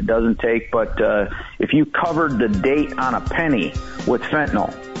 and it doesn't take but if you covered the date on a penny with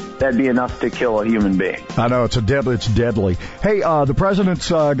fentanyl, that'd be enough to kill a human being. I know, it's deadly. Hey, the president's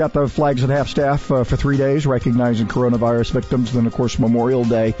got the flags at half-staff for 3 days, recognizing coronavirus victims. Then, of course, Memorial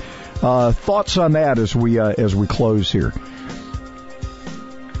Day. Thoughts on that as we close here?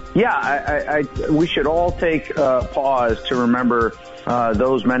 Yeah, we should all take a pause to remember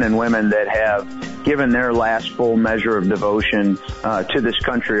those men and women that have given their last full measure of devotion to this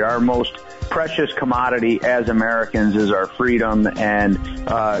country. Our most precious commodity as Americans is our freedom, and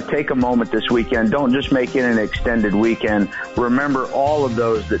take a moment this weekend. Don't just make it an extended weekend. Remember all of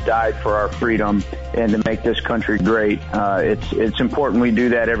those that died for our freedom and to make this country great. It's important we do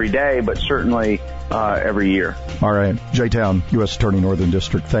that every day, but certainly every year. All right. J-Town, U.S. Attorney, Northern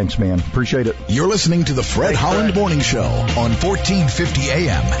District. Thanks, man. Appreciate it. You're listening to the Fred Holland Morning Show on 1450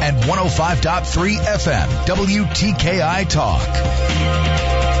 AM and 105.3 FM, WTKI Talk.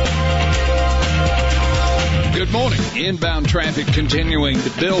 Good morning. Inbound traffic continuing to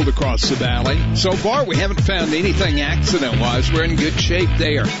build across the valley. So far, we haven't found anything accident-wise. We're in good shape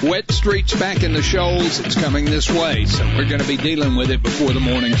there. Wet streets back in the shoals. It's coming this way, so we're going to be dealing with it before the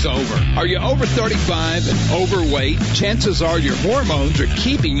morning's over. Are you over 35 and overweight? Chances are your hormones are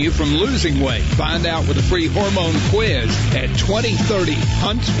keeping you from losing weight. Find out with a free hormone quiz at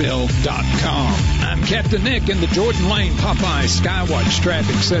 2030huntsville.com. I'm Captain Nick in the Jordan Lane Popeye Skywatch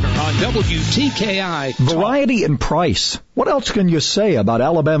Traffic Center on WTKI. Variety and price. What else can you say about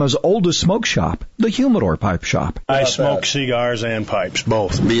Alabama's oldest smoke shop, the Humidor Pipe Shop? I smoke cigars and pipes,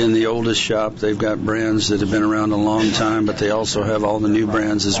 both. Being the oldest shop, they've got brands that have been around a long time, but they also have all the new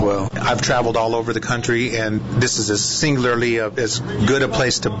brands as well. I've traveled all over the country, and this is as good a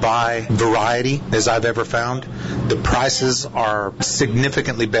place to buy variety as I've ever found. The prices are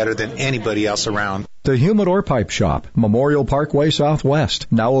significantly better than anybody else around. The Humidor Pipe Shop, Memorial Parkway Southwest.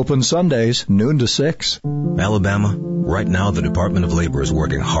 Now open Sundays, noon to 6. Alabama, right now the Department of Labor is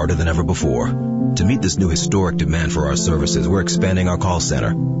working harder than ever before. To meet this new historic demand for our services, we're expanding our call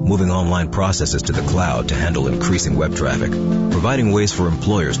center, moving online processes to the cloud to handle increasing web traffic, providing ways for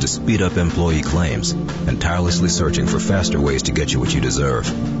employers to speed up employee claims, and tirelessly searching for faster ways to get you what you deserve.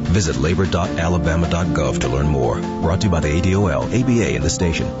 Visit labor.alabama.gov to learn more. Brought to you by the ADOL, ABA, and the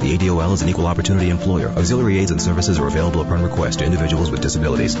station. The ADOL is an equal opportunity employer. Auxiliary aids and services are available upon request to individuals with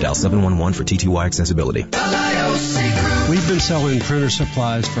disabilities. Dial 711 for TTY accessibility. We've been selling printer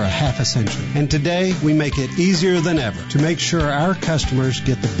supplies for a half a century, and today we make it easier than ever to make sure our customers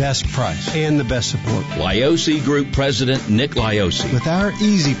get the best price and the best support. Liosi Group President Nick Liosi. With our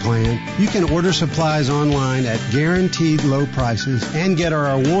Easy Plan, you can order supplies online at guaranteed low prices and get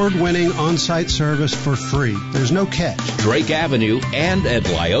our award-winning on-site service for free. There's no catch. Drake Avenue and at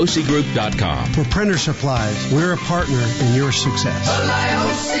LiosiGroup.com. For printer supplies, we're a partner in your success.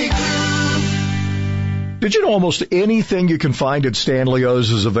 Did you know almost anything you can find at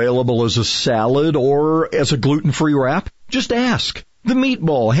Stanley's is available as a salad or as a gluten-free wrap? Just ask. The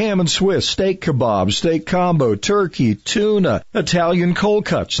meatball, ham and Swiss, steak kebab, steak combo, turkey, tuna, Italian cold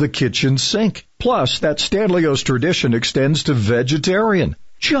cuts, the kitchen sink. Plus, that Stanley's tradition extends to vegetarian.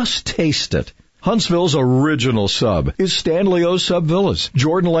 Just taste it. Huntsville's original sub is Stanley's Sub Villas,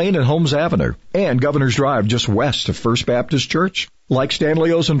 Jordan Lane and Holmes Avenue, and Governor's Drive just west of First Baptist Church. Like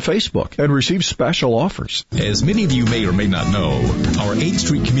Stanley's on Facebook and receive special offers. As many of you may or may not know, our 8th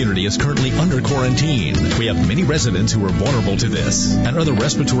Street community is currently under quarantine. We have many residents who are vulnerable to this and other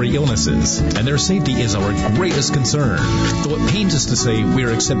respiratory illnesses, and their safety is our greatest concern. Though it pains us to say we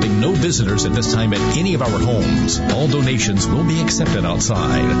are accepting no visitors at this time at any of our homes, all donations will be accepted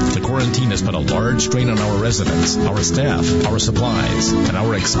outside. The quarantine has put a large strain on our residents, our staff, our supplies, and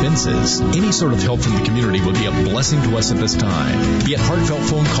our expenses. Any sort of help from the community will be a blessing to us at this time. Be it heartfelt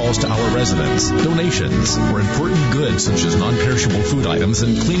phone calls to our residents, donations, or important goods such as non-perishable food items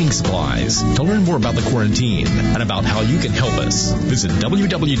and cleaning supplies. To learn more about the quarantine and about how you can help us, visit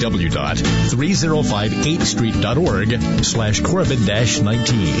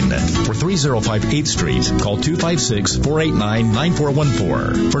www.3058thstreet.org/Corbin-19. For 305 8th Street, call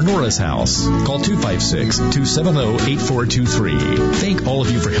 256-489-9414. For Nora's House, call 256-270-8423. Thank all of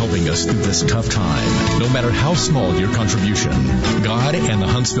you for helping us through this tough time. No matter how small your contribution, God and the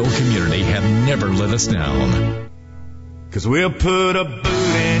Huntsville community have never let us down. 'Cause we'll put a boot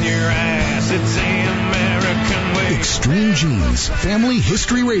in your ass. It's the American way. Extreme Genes, Family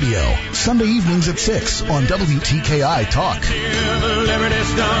History Radio, Sunday evenings at 6 on WTKI Talk. The Liberty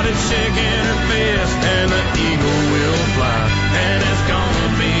started shaking her fist, and the eagle will fly, and it's gonna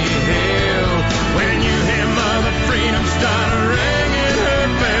be hell when you hear Mother Freedom start ringing her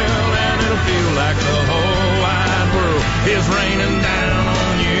bell, and it'll feel like the whole wide world is raining down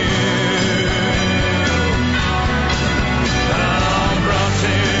on you. All brought to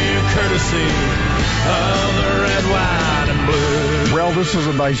you courtesy of the red, white, and blue. Well, this is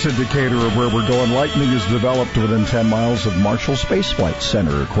a nice indicator of where we're going. Lightning is developed within 10 miles of Marshall Space Flight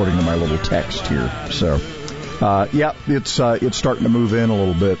Center, according to my little text here. So, it's starting to move in a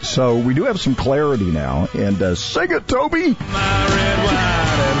little bit. So we do have some clarity now. And sing it, Toby! My red,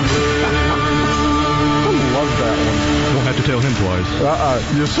 white, and blue. I love that one. Won't have to tell him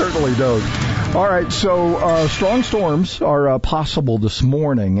twice. You certainly don't. All right, so strong storms are possible this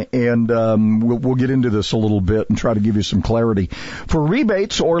morning, and we'll get into this a little bit and try to give you some clarity. For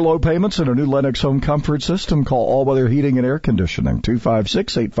rebates or low payments in a new Lennox home comfort system, call All Weather Heating and Air Conditioning,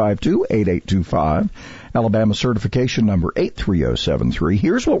 256-852-8825. Alabama certification number 83073.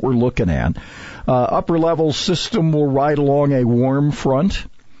 Here's what we're looking at. Upper level system will ride along a warm front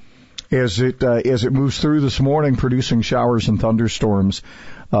as it moves through this morning, producing showers and thunderstorms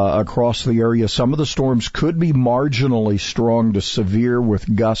across the area. Some of the storms could be marginally strong to severe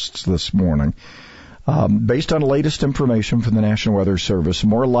with gusts this morning. Based on latest information from the National Weather Service,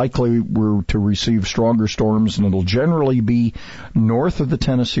 more likely we're to receive stronger storms, and it'll generally be north of the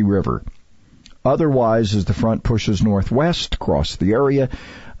Tennessee River. Otherwise, as the front pushes northwest across the area,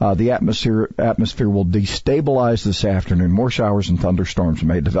 the atmosphere will destabilize this afternoon. More showers and thunderstorms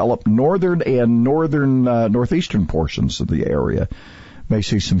may develop. Northern and northeastern portions of the area may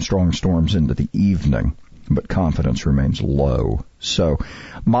see some strong storms into the evening, but confidence remains low. So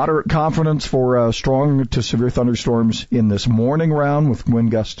moderate confidence for strong to severe thunderstorms in this morning round with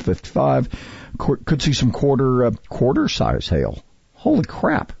wind gusts 55. Could see some quarter size hail. Holy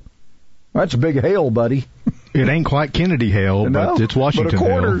crap. That's a big hail, buddy. It ain't quite Kennedy hail, but it's Washington hail.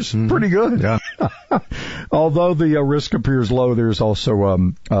 But a quarter's pretty good. Yeah. Although the risk appears low, there's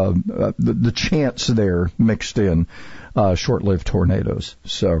also the chance there mixed in. Short-lived tornadoes.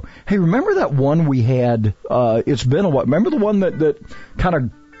 So, hey, remember that one we had? It's been a while. Remember the one that kind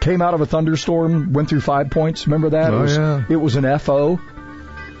of came out of a thunderstorm, went through 5 points? Remember that? It was an FO.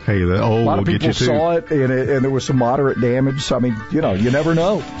 Hey, a lot of people saw it, and there was some moderate damage. So, I mean, you never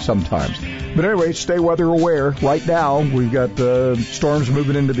know sometimes. But anyway, stay weather aware. Right now, we've got storms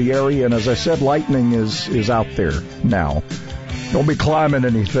moving into the area, and as I said, lightning is out there now. Don't be climbing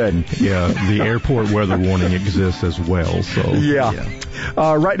anything. Yeah, the airport weather warning exists as well. So yeah.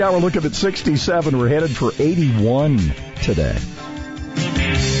 Right now we're looking at 67. We're headed for 81 today.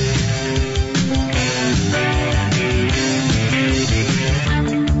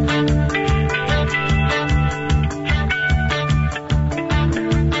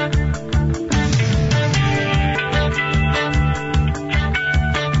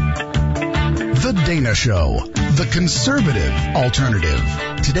 The Dana Show, the conservative alternative.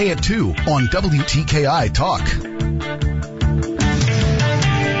 Today at 2 on WTKI Talk.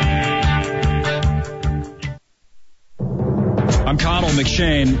 I'm Connell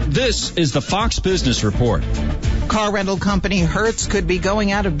McShane. This is the Fox Business Report. Car rental company Hertz could be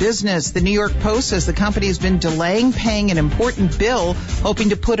going out of business. The New York Post says the company has been delaying paying an important bill,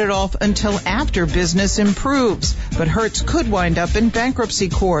 hoping to put it off until after business improves. But Hertz could wind up in bankruptcy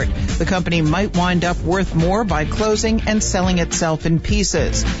court. The company might wind up worth more by closing and selling itself in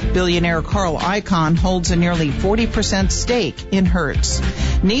pieces. Billionaire Carl Icahn holds a nearly 40% stake in Hertz.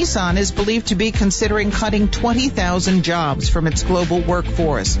 Nissan is believed to be considering cutting 20,000 jobs from its global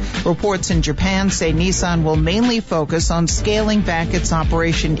workforce. Reports in Japan say Nissan will mainly focus on scaling back its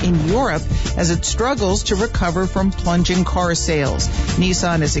operation in Europe as it struggles to recover from plunging car sales.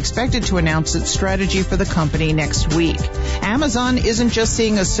 Nissan is expected to announce its strategy for the company next week. Amazon isn't just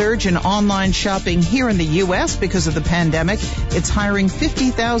seeing a surge in online shopping here in the U.S. because of the pandemic. It's hiring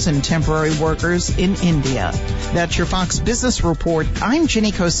 50,000 temporary workers in India. That's your Fox Business Report. I'm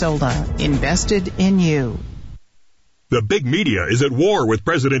Ginny Coselda, invested in you. The big media is at war with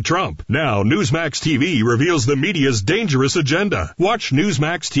President Trump. Now, Newsmax TV reveals the media's dangerous agenda. Watch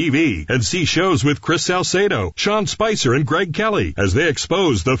Newsmax TV and see shows with Chris Salcedo, Sean Spicer, and Greg Kelly as they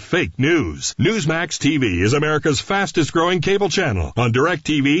expose the fake news. Newsmax TV is America's fastest-growing cable channel on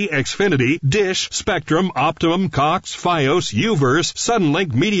DirecTV, Xfinity, Dish, Spectrum, Optimum, Cox, Fios, Uverse,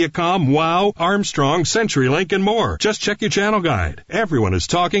 Suddenlink, Mediacom, Wow, Armstrong, CenturyLink, and more. Just check your channel guide. Everyone is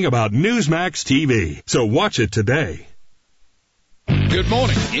talking about Newsmax TV, so watch it today. Good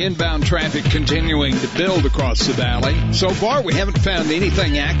morning. Inbound traffic continuing to build across the valley. So far, we haven't found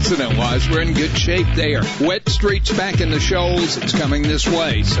anything accident-wise. We're in good shape there. Wet streets back in the shoals. It's coming this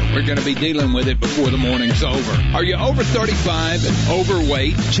way, so we're going to be dealing with it before the morning's over. Are you over 35 and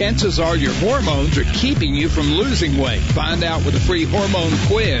overweight? Chances are your hormones are keeping you from losing weight. Find out with a free hormone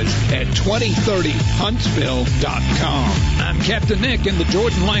quiz at 2030huntsville.com. I'm Captain Nick in the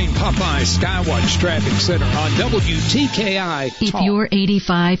Jordan Lane Popeye Skywatch Traffic Center on WTKI. If you're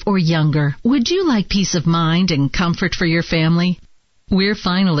 85 or younger, would you like peace of mind and comfort for your family? We're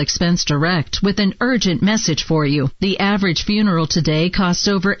Final Expense Direct with an urgent message for you. The average funeral today costs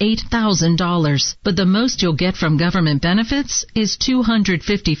over $8,000, but the most you'll get from government benefits is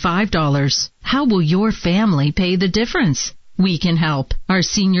 $255. How will your family pay the difference? We can help. Our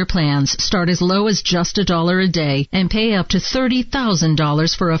senior plans start as low as just $1 a day and pay up to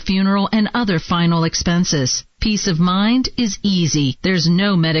 $30,000 for a funeral and other final expenses. Peace of mind is easy. There's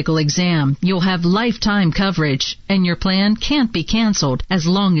no medical exam. You'll have lifetime coverage, and your plan can't be canceled as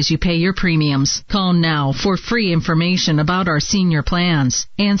long as you pay your premiums. Call now for free information about our senior plans.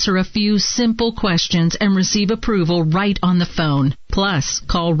 Answer a few simple questions and receive approval right on the phone. Plus,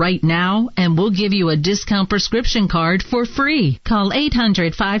 call right now and we'll give you a discount prescription card for free. Call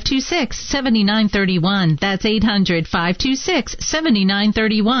 800-526-7931. That's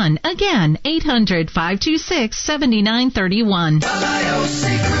 800-526-7931. Again, 800-526-7931.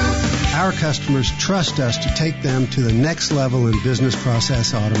 Our customers trust us to take them to the next level in business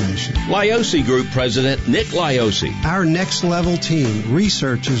process automation. Liosi Group President Nick Liosi. Our next level team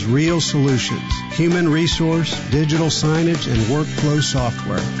researches real solutions, human resource, digital signage, and workflow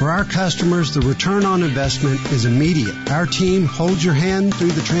software. For our customers, the return on investment is immediate. Our team holds your hand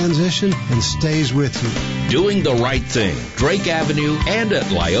through the transition and stays with you. Doing the right thing. Drake Avenue and at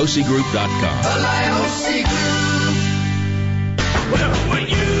LiosiGroup.com. The Liosi Group. Well, when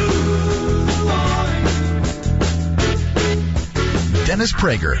you Dennis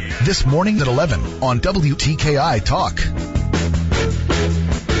Prager, this morning at 11 on WTKI Talk.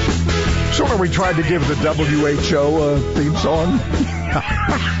 So we tried to give the WHO theme song.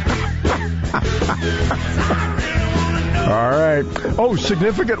 All right. Oh,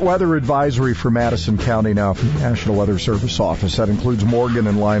 significant weather advisory for Madison County now from the National Weather Service Office. That includes Morgan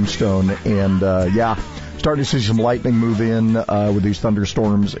and Limestone. And, starting to see some lightning move in with these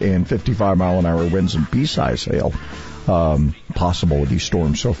thunderstorms and 55-mile-an-hour winds and pea-size hail. Possible with these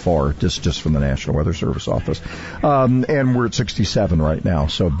storms so far, just from the National Weather Service Office. And we're at 67 right now,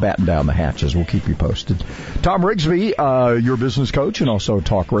 so batten down the hatches. We'll keep you posted. Tom Rigsby, your business coach and also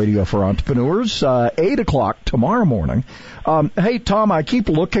talk radio for entrepreneurs, 8 o'clock tomorrow morning. Hey, Tom, I keep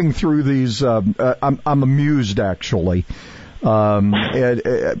looking through these. I'm amused, actually.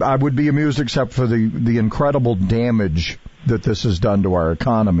 I would be amused except for the incredible damage that this has done to our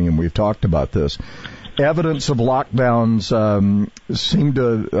economy, and we've talked about this. Evidence of lockdowns seem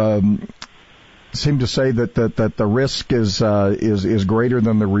to say that the risk is greater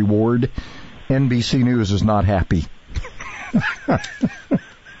than the reward. NBC News is not happy.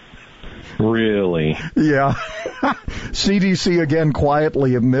 Really? Yeah. CDC again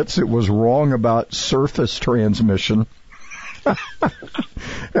quietly admits it was wrong about surface transmission.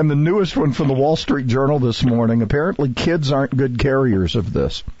 And the newest one from the Wall Street Journal this morning, apparently kids aren't good carriers of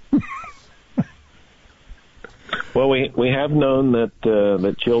this. Well, we have known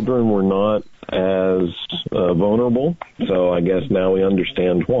that children were not as vulnerable, so I guess now we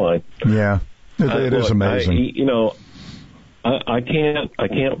understand why. Yeah, it is amazing. I can't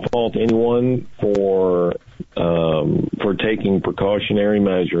fault anyone for taking precautionary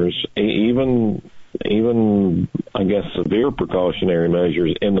measures, even I guess severe precautionary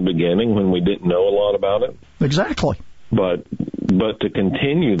measures in the beginning when we didn't know a lot about it. Exactly. But to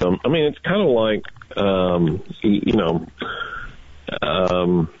continue them, I mean, it's kind of like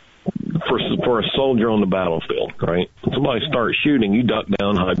for a soldier on the battlefield, right? When somebody starts shooting, you duck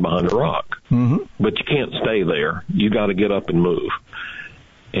down, hide behind a rock. Mm-hmm. But you can't stay there. You got to get up and move.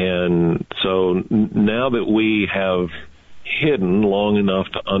 And so now that we have hidden long enough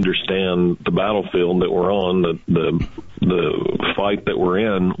to understand the battlefield that we're on, the fight that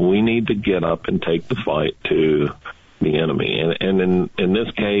we're in, we need to get up and take the fight to the enemy. And in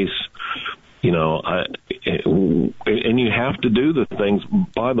this case, and you have to do the things,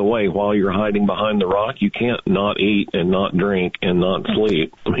 by the way, while you're hiding behind the rock. You can't not eat and not drink and not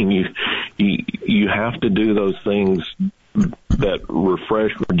sleep. I mean, you have to do those things that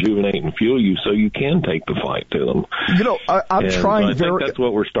refresh, rejuvenate, and fuel you so you can take the fight to them. I think that's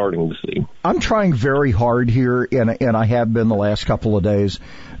what we're starting to see. I'm trying very hard here, and I have been the last couple of days,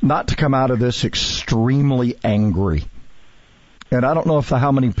 not to come out of this extremely angry. And I don't know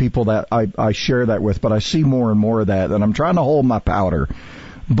how many people that I share that with, but I see more and more of that, and I'm trying to hold my powder.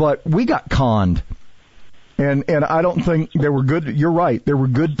 But we got conned. And I don't think there were good. You're right. There were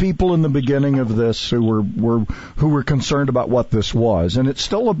good people in the beginning of this who were concerned about what this was, and it's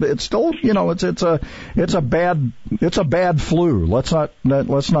still it's a bad flu. Let's not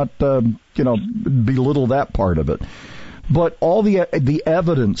belittle that part of it. But all the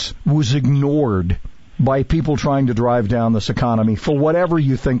evidence was ignored by people trying to drive down this economy for whatever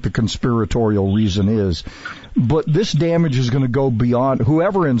you think the conspiratorial reason is. But this damage is going to go beyond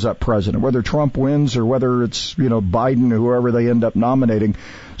whoever ends up president, whether Trump wins or whether it's, Biden or whoever they end up nominating.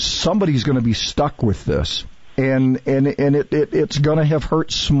 Somebody's going to be stuck with this. And it's going to have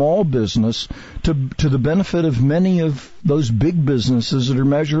hurt small business to the benefit of many of those big businesses that are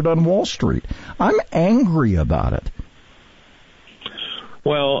measured on Wall Street. I'm angry about it.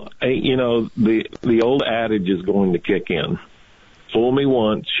 Well, the old adage is going to kick in. Fool me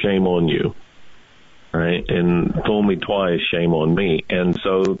once, shame on you. Right? And fool me twice, shame on me. And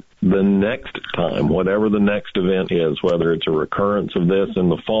so the next time, whatever the next event is, whether it's a recurrence of this in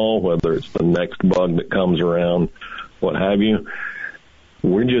the fall, whether it's the next bug that comes around, what have you,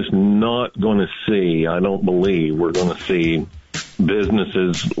 we're just not going to see, I don't believe we're going to see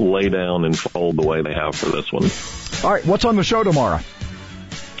businesses lay down and fold the way they have for this one. All right, what's on the show tomorrow?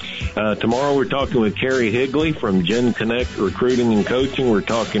 Tomorrow we're talking with Carrie Higley from Gen Connect Recruiting and Coaching. We're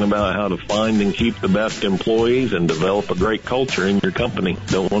talking about how to find and keep the best employees and develop a great culture in your company.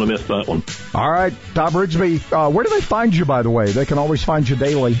 Don't want to miss that one. All right, Tom Rigsby, where do they find you, by the way? They can always find you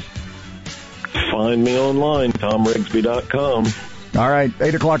daily. Find me online, TomRigsby.com. All right,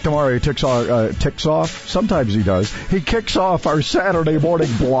 8 o'clock tomorrow. He ticks off. Sometimes he does. He kicks off our Saturday morning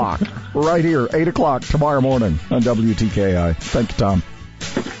block right here, 8 o'clock tomorrow morning on WTKI. Thank you, Tom.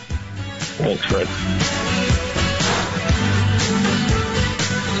 Thanks, Fred.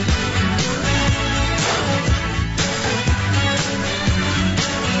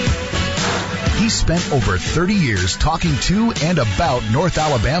 He spent over 30 years talking to and about North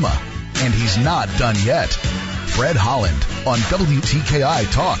Alabama, and he's not done yet. Fred Holland on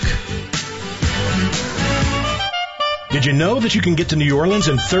WTKI Talk. Did you know that you can get to New Orleans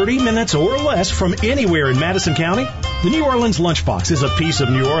in 30 minutes or less from anywhere in Madison County? The New Orleans Lunchbox is a piece of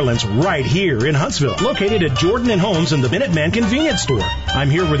New Orleans right here in Huntsville, located at Jordan & Holmes in the Minuteman Convenience Store.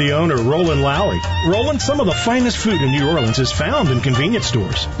 I'm here with the owner, Roland Lowry. Roland, some of the finest food in New Orleans is found in convenience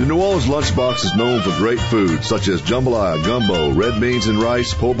stores. The New Orleans Lunchbox is known for great food, such as jambalaya, gumbo, red beans and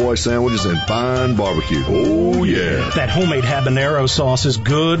rice, po' boy sandwiches, and fine barbecue. Oh, yeah. That homemade habanero sauce is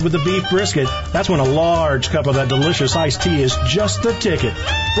good with the beef brisket. That's when a large cup of that delicious iced tea is just the ticket.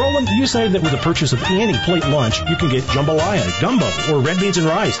 Roland, you say that with the purchase of any plate lunch, you can get jambalaya, gumbo, or red beans and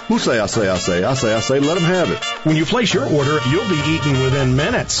rice. Who say I say, let them have it. When you place your order, you'll be eating within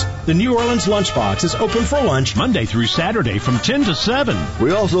minutes. The New Orleans Lunchbox is open for lunch Monday through Saturday from 10 to 7.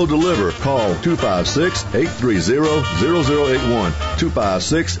 We also deliver. Call 256-830-0081.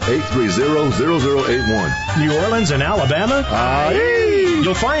 256-830-0081. New Orleans and Alabama? Aye.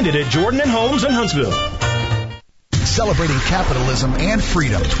 You'll find it at Jordan & Holmes in Huntsville. Celebrating capitalism and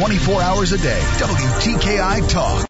freedom 24 hours a day. WTKI Talk.